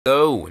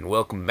Hello, and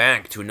welcome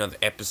back to another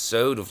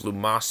episode of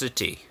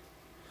Lumosity.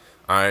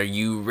 Are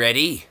you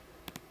ready?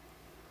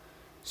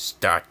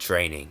 Start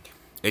training.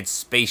 It's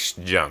space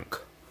junk.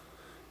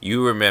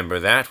 You remember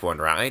that one,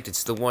 right?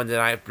 It's the one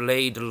that I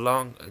played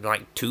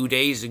like 2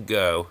 days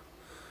ago.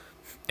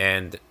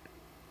 And,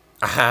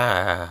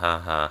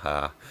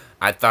 I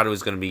thought it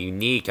was going to be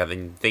unique. I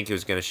didn't think it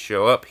was going to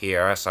show up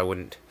here, else I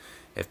wouldn't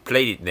have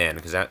played it then,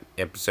 because that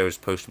episode is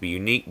supposed to be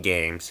unique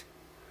games.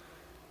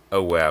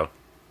 Oh well.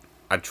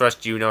 I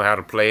trust you know how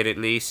to play it at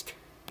least.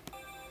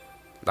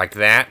 Like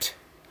that?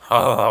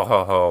 Ho ho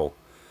ho ho.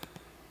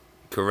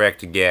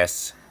 Correct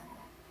guess.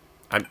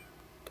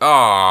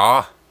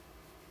 Aww.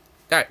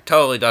 That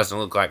totally doesn't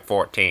look like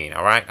 14,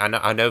 alright?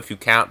 I know if you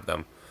count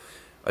them.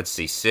 Let's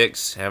see, 6,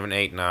 7,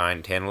 8,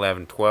 9, 10,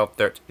 11, 12,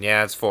 13.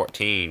 Yeah, it's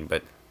 14,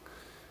 but...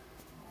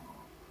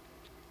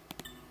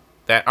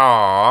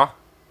 Aww.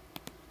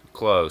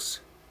 Close.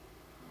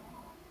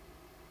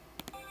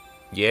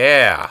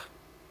 Yeah.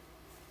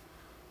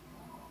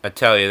 I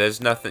tell you,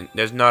 there's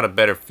not a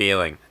better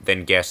feeling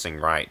than guessing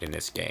right in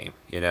this game,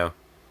 you know?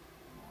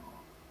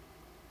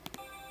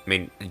 I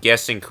mean,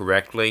 guessing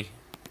correctly,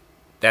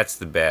 that's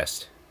the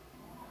best.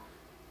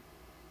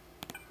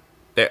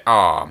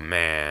 Oh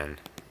man.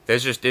 There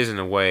just isn't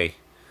a way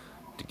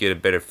to get a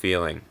better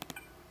feeling.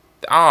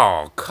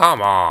 Oh,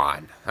 come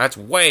on. That's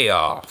way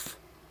off.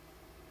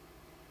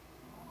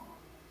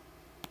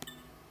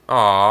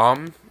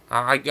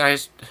 I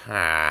guess...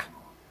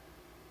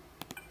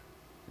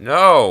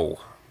 No.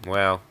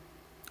 Well,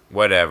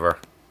 whatever.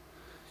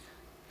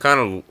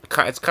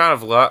 It's kind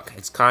of luck.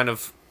 It's kind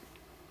of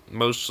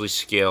mostly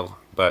skill,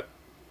 but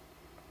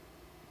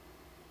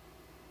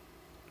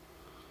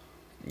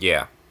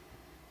yeah,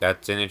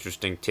 that's an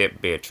interesting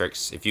tip,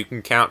 Beatrix. If you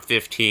can count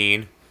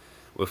 15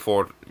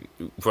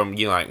 from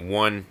like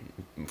one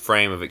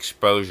frame of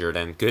exposure,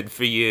 then good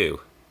for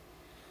you.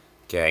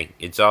 Okay,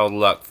 it's all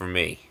luck for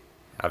me.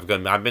 I've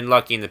been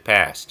lucky in the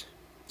past.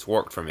 It's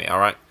worked for me. All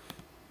right.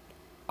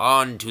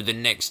 On to the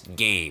next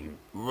game,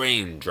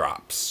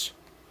 Raindrops.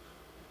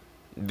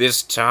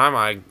 This time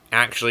I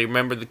actually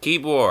remember the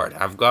keyboard.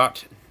 I've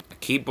got a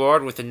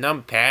keyboard with a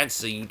numpad,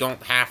 so you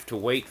don't have to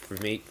wait for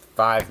me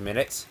 5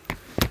 minutes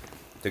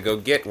to go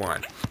get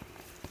one.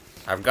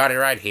 I've got it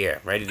right here,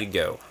 ready to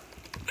go.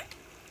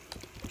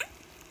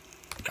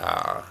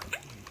 A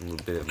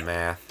little bit of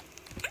math.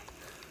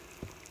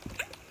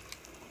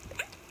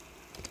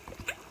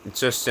 It's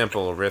just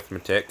simple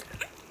arithmetic.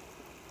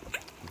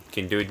 You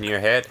can do it in your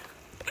head.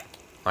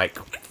 Like,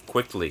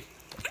 quickly.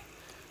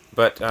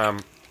 But,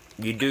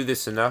 you do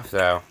this enough,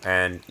 though,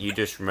 and you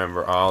just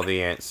remember all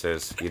the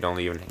answers. You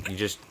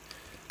just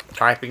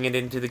typing it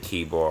into the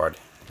keyboard.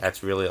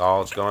 That's really all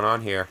that's going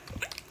on here.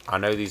 I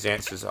know these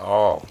answers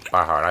all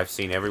by heart. I've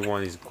seen every one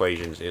of these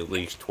equations at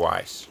least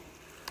twice.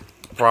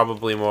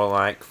 Probably more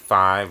like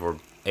 5 or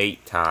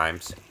 8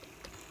 times.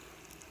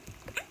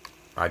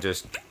 I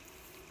just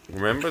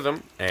remember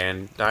them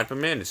and type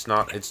them in. It's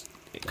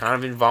kind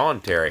of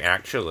involuntary,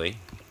 actually.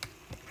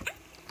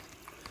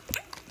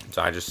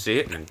 So I just see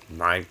it, and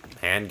my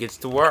hand gets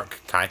to work,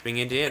 typing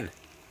it in.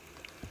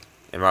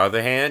 And my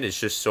other hand is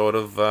just sort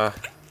of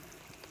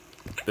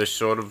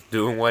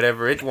doing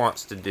whatever it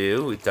wants to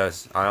do. It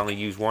does. I only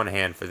use one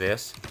hand for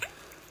this.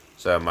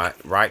 So my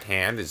right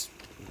hand is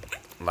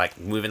like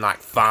moving like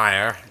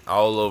fire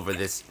all over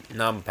this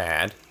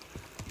numpad.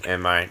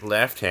 And my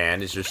left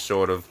hand is just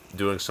sort of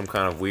doing some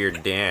kind of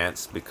weird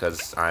dance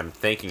because I'm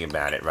thinking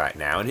about it right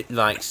now. And it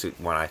likes it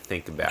when I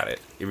think about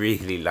it. It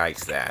really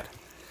likes that.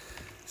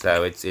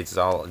 So it's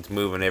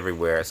moving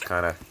everywhere. It's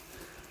kind of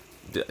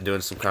doing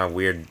some kind of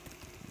weird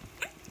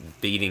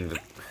beating the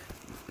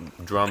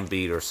drum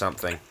beat or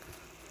something,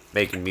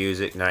 making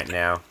music right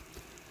now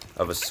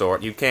of a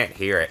sort. You can't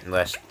hear it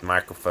unless the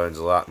microphone's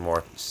a lot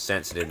more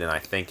sensitive than I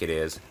think it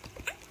is.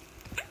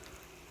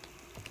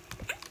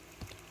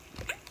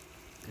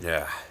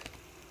 Yeah.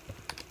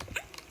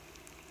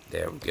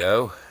 There we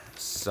go.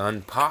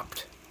 Sun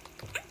popped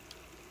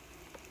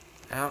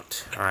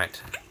out. All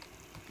right.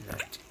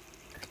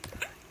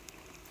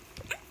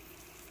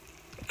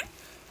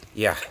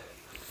 Yeah,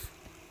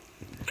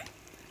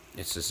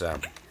 this is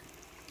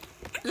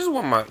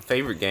one of my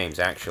favorite games,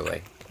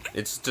 actually.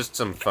 It's just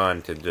some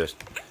fun to just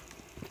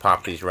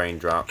pop these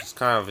raindrops. It's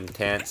kind of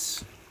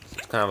intense.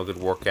 It's kind of a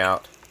good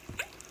workout.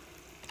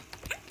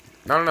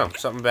 I don't know,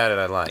 something about it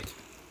I like.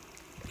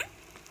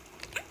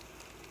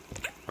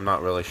 I'm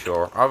not really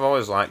sure. I've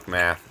always liked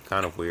math,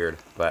 kind of weird,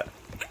 but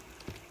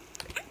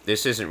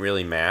this isn't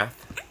really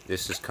math.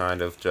 This is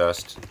kind of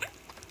just,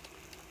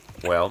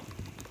 well,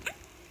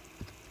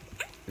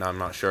 I'm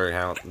not sure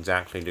how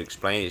exactly to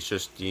explain it. It's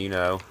just, you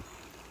know...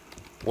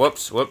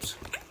 Whoops.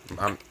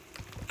 I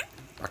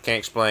can't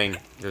explain.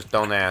 Just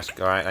don't ask,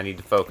 alright? I need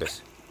to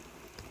focus.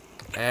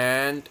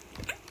 And...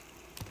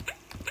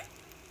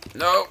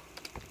 No!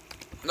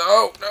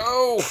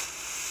 Oh,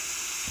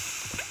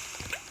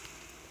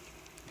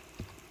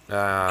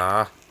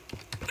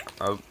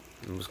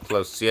 it was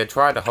close. See, I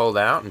tried to hold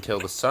out until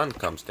the sun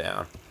comes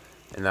down.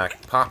 And I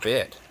can pop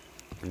it.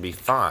 And be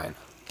fine.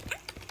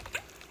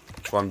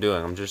 That's what I'm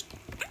doing. I'm just,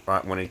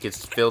 right when it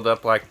gets filled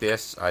up like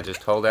this, I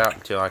just hold out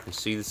until I can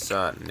see the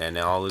sun, and then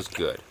all is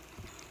good.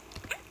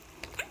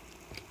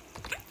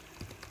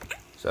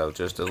 So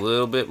just a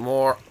little bit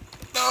more.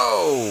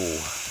 Oh!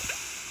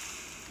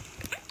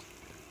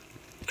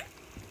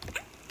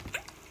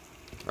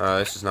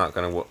 This is not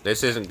gonna work.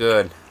 This isn't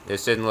good.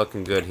 This isn't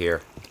looking good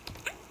here.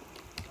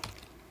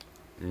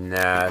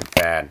 Nah, that's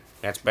bad.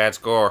 That's a bad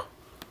score.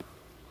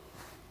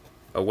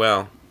 Oh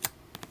well.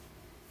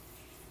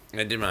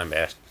 I did my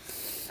best.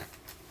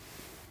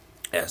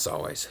 As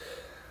always.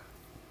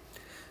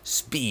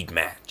 Speed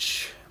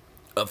match.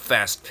 A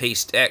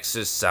fast-paced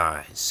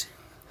exercise.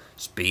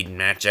 Speed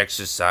match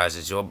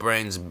exercises your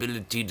brain's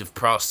ability to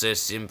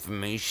process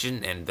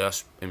information and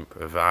thus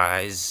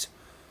improvise.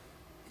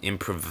 How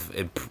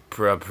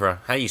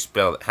do you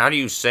spell it? How do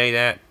you say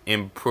that?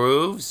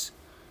 Improves?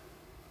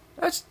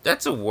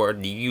 That's a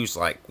word you use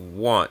like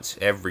once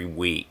every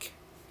week.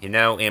 You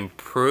know,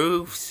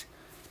 improves?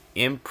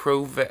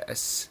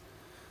 Improves?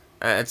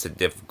 That's a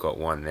difficult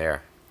one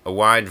there. A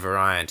wide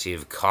variety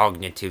of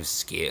cognitive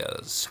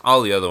skills.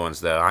 All the other ones,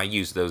 though, I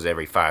use those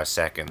every 5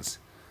 seconds.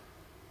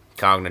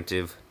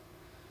 Cognitive,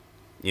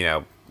 you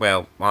know,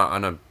 well,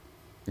 on a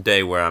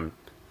day where I'm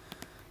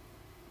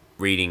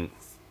reading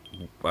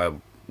a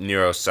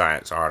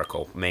neuroscience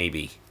article,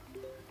 maybe,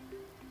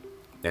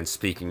 and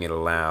speaking it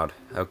aloud.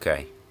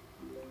 Okay.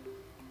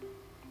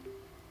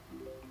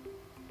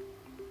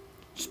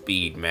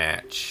 Speed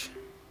match.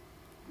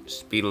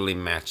 Speedily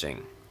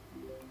matching.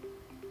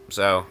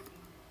 So,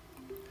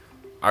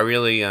 I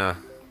really, I've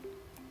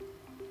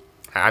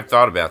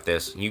thought about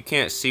this. You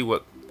can't see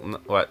what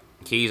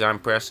keys I'm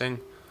pressing,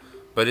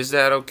 but is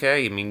that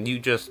okay? I mean, you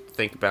just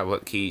think about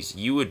what keys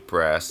you would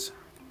press,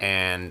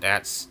 and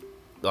that's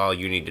all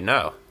you need to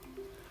know.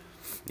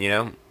 You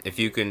know, if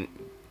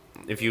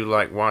you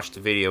like watch the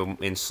video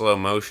in slow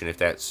motion, if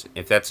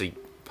that's a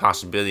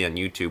possibility on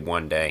YouTube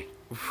one day,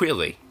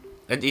 really,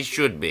 it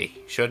should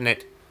be, shouldn't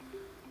it?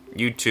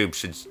 YouTube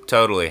should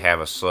totally have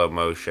a slow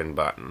motion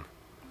button,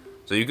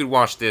 so you could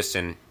watch this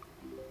in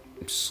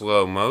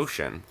slow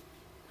motion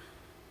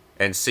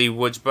and see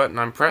which button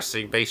I'm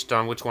pressing based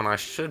on which one I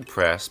should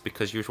press,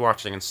 because you're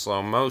watching in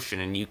slow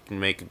motion and you can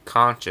make a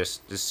conscious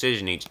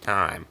decision each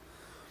time.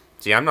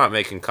 See, I'm not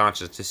making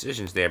conscious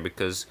decisions there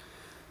because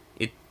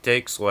it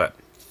takes, what,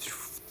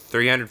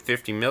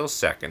 350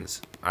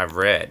 milliseconds, I've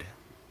read,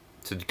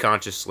 to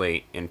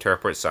consciously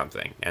interpret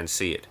something and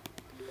see it.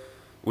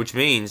 Which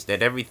means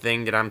that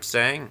everything that I'm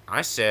saying,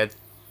 I said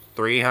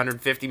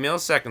 350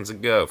 milliseconds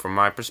ago from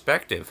my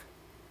perspective.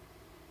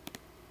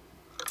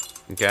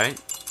 Okay?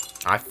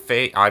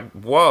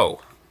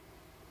 Whoa!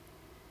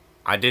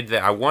 I did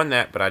that. I won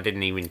that, but I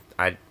didn't even,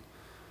 I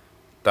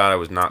thought I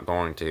was not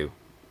going to.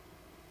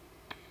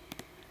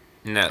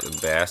 Isn't that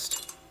the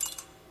best?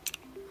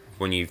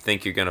 When you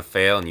think you're gonna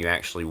fail and you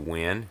actually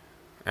win?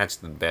 That's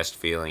the best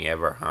feeling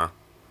ever, huh?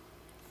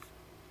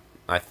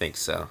 I think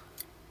so.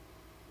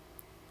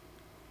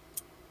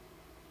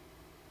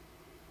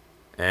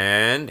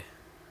 And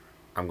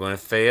I'm gonna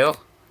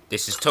fail.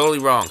 This is totally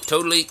wrong.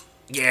 Totally.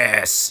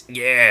 Yes,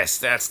 yes,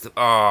 that's the,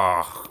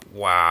 oh,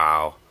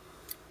 wow.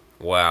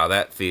 Wow,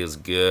 that feels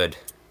good.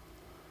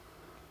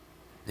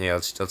 Yeah,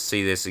 let's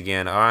see this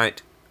again. All right.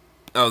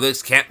 Oh,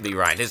 this can't be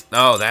right.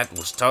 Oh, that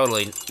was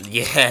totally,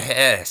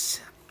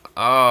 yes.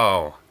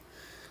 Oh.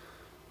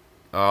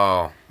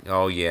 Oh,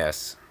 oh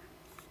yes.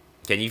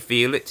 Can you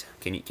feel it?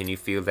 Can you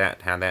feel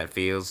that, how that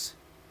feels?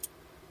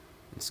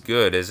 It's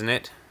good, isn't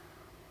it?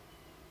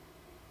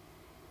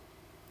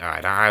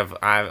 Alright,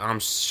 I'm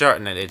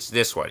certain that it's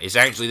this one. It's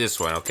actually this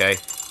one, okay?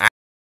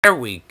 There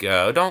we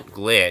go. Don't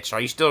glitch. Are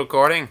you still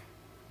recording?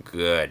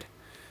 Good.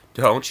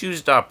 Don't you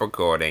stop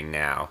recording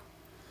now.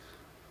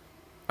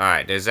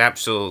 Alright, there's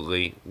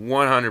absolutely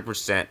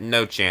 100%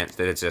 no chance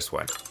that it's this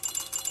one.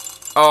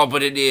 Oh,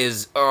 but it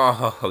is.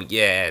 Oh,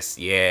 yes,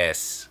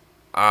 yes.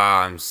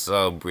 Ah, I'm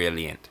so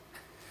brilliant.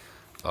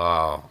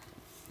 Oh,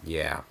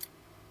 yeah.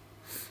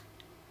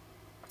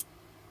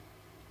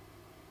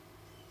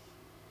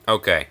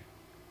 Okay.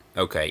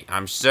 Okay,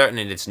 I'm certain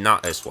that it's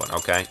not this one,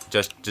 okay?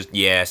 Just,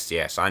 yes,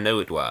 yes, I knew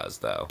it was,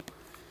 though.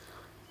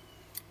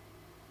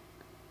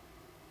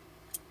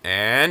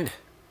 And,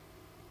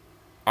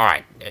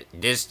 alright,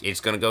 it's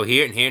gonna go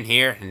here, and here, and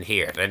here, and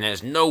here, and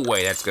there's no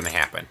way that's gonna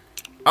happen.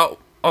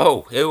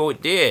 Oh,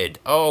 it did.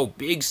 Oh,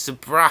 big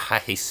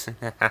surprise.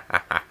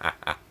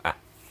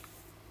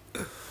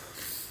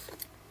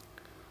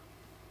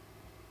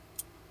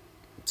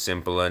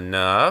 Simple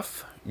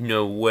enough.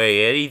 No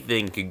way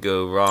anything could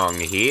go wrong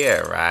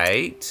here,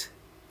 right?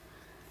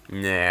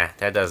 Nah,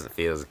 that doesn't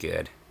feel as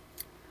good.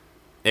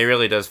 It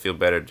really does feel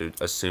better to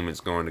assume it's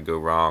going to go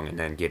wrong and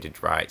then get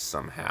it right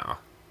somehow.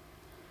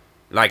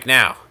 Like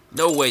now.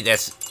 No way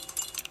that's...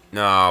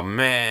 Oh,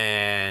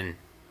 man.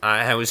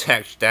 I was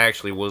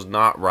actually was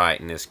not right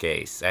in this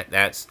case.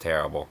 That's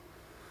terrible.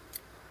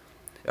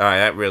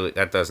 Alright,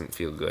 that doesn't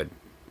feel good.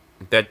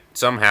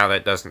 Somehow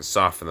that doesn't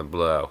soften the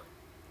blow.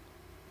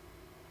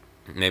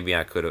 Maybe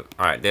I could have...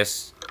 Alright,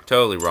 this...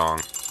 Totally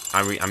wrong.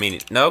 I mean...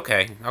 No,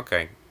 okay.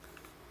 Okay.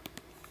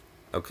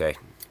 Okay.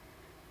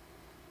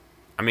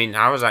 I mean,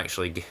 I was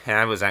actually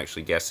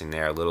guessing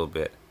there a little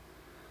bit.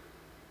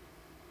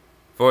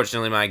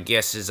 Fortunately, my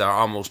guesses are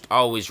almost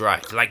always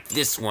right. Like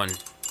this one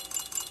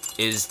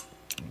is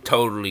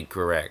totally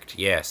correct.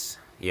 Yes.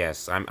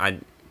 Yes.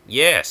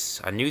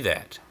 Yes, I knew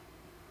that.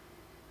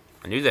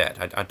 I knew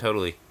that. I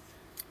totally...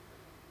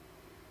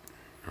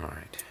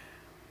 Alright.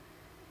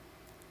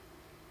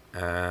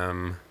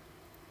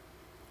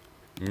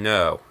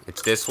 No.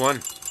 It's this one.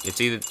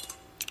 It's either...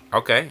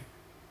 Okay.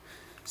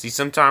 See,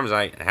 sometimes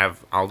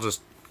I'll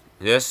just...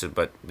 This,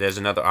 but there's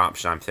another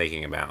option I'm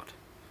thinking about.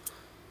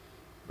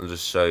 I'll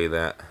just show you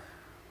that.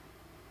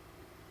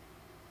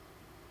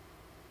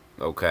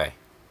 Okay.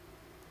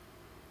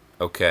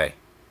 Okay.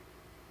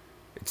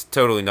 It's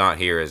totally not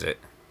here, is it?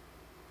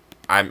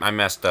 I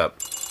messed up.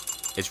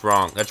 It's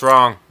wrong. That's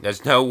wrong.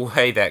 There's no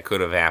way that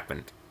could have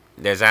happened.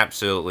 There's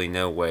absolutely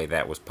no way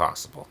that was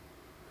possible.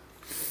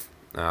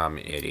 I'm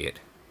an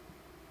idiot.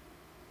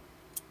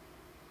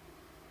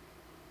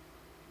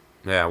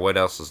 Yeah, what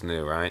else is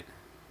new, right?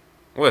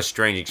 What a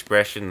strange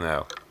expression,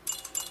 though.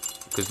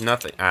 Because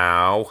nothing...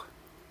 Ow.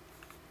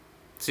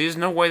 See, there's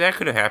no way that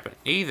could have happened,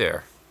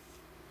 either.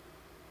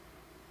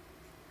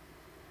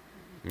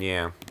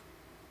 Yeah.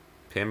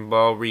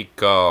 Pinball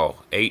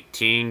Recall.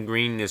 18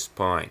 greenness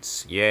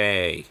points.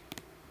 Yay.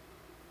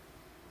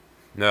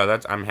 No,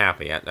 I'm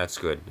happy. That's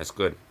good. That's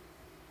good.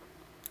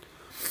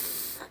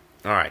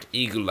 Alright,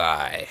 Eagle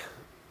Eye.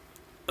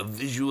 A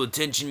visual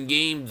attention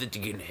game that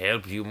can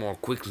help you more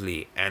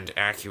quickly and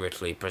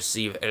accurately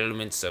perceive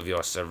elements of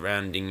your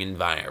surrounding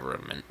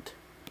environment.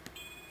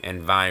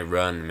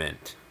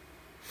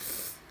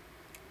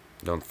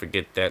 Don't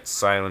forget that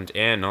silent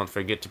N. Don't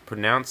forget to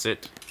pronounce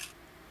it.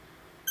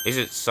 Is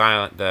it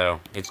silent,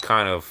 though? It's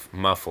kind of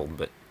muffled,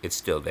 but it's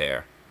still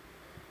there.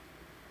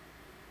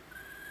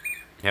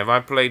 Have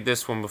I played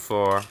this one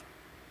before?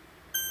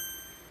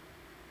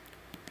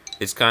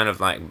 It's kind of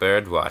like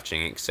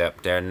Birdwatching,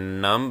 except there are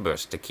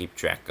numbers to keep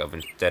track of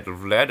instead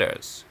of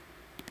letters.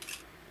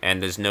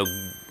 And there's no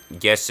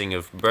guessing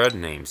of bird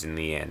names in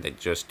the end. It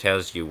just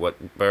tells you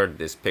what bird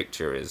this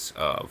picture is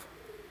of.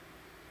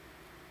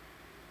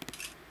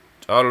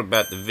 It's all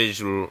about the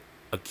visual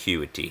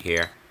acuity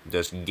here.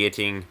 Just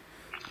getting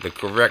the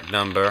correct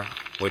number,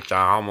 which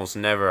I almost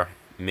never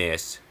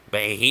miss.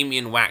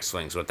 Bohemian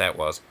Waxwing's what that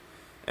was.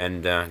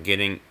 And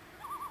getting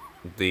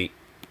the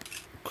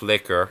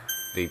clicker,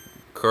 the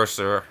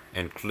cursor,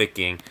 and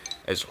clicking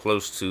as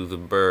close to the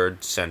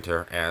bird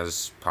center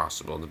as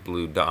possible, the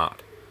blue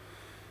dot.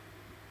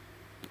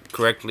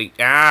 Correctly...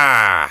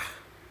 Ah!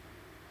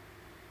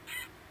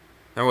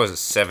 That wasn't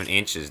 7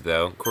 inches,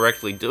 though.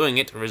 Correctly doing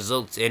it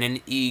results in an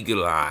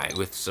eagle eye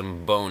with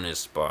some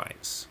bonus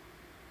points.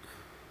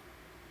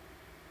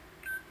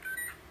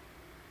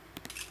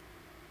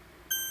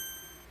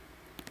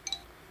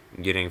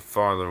 Getting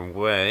farther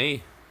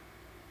away,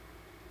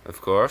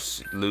 of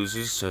course, it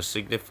loses a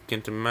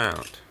significant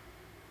amount.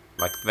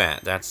 Like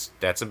that.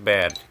 That's a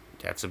bad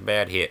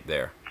hit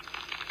there.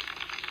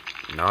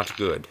 Not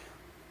good.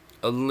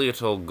 A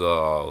little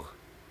gall.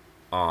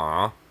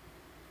 Aww.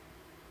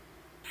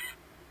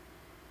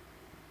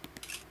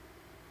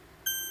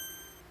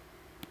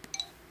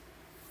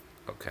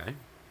 Okay.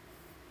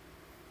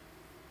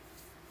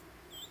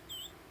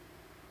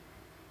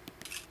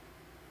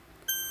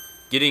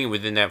 Getting it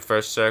within that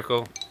first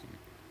circle,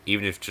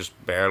 even if just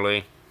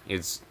barely,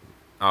 is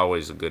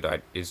always a good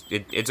idea.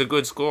 It's a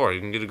good score. You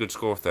can get a good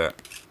score with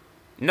that.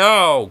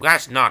 No,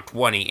 that's not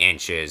 20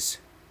 inches.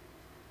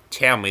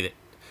 Tell me that.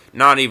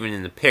 Not even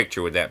in the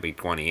picture would that be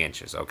 20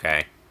 inches,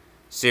 okay?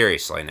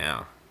 Seriously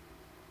now.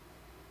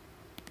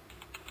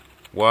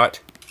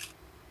 What?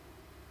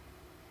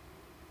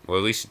 Well,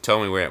 at least you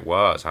told me where it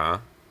was, huh?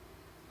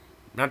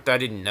 Not that I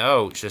didn't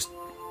know, it's just...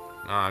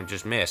 I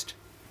just missed.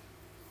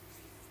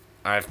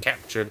 I've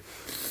captured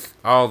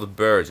all the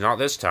birds. Not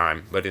this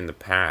time, but in the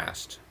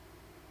past.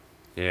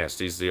 Yes,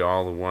 these are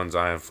all the ones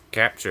I have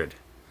captured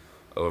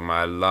over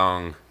my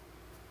long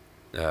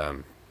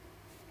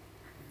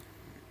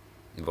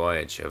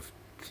voyage of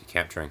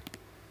capturing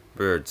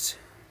birds.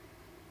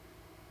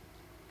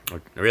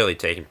 Or really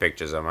taking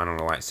pictures of them. I don't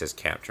know why it says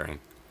capturing.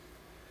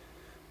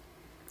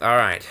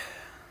 Alright.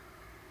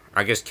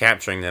 I guess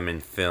capturing them in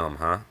film,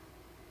 huh?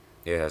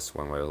 Yeah, that's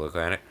one way to look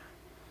at it.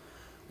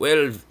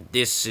 Well,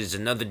 this is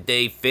another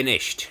day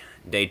finished.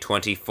 Day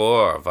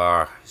 24 of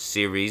our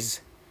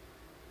series.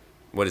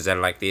 What is that,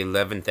 like the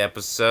 11th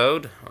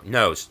episode?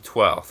 No, it's the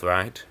 12th,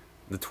 right?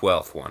 The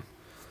 12th one.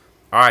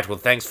 Alright, well,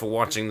 thanks for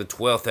watching the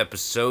 12th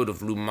episode of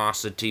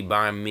Lumosity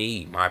by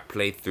me. My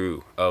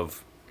playthrough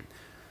of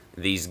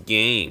these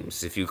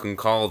games, if you can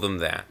call them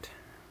that.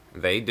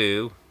 They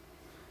do.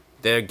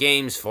 They're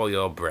games for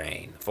your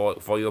brain.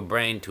 For your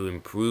brain to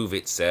improve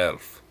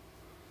itself.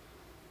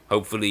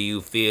 Hopefully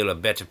you feel a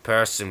better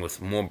person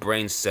with more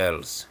brain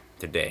cells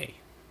today.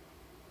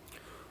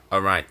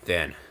 Alright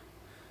then.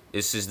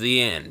 This is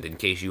the end, in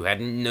case you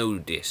hadn't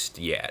noticed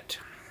yet.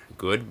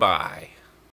 Goodbye.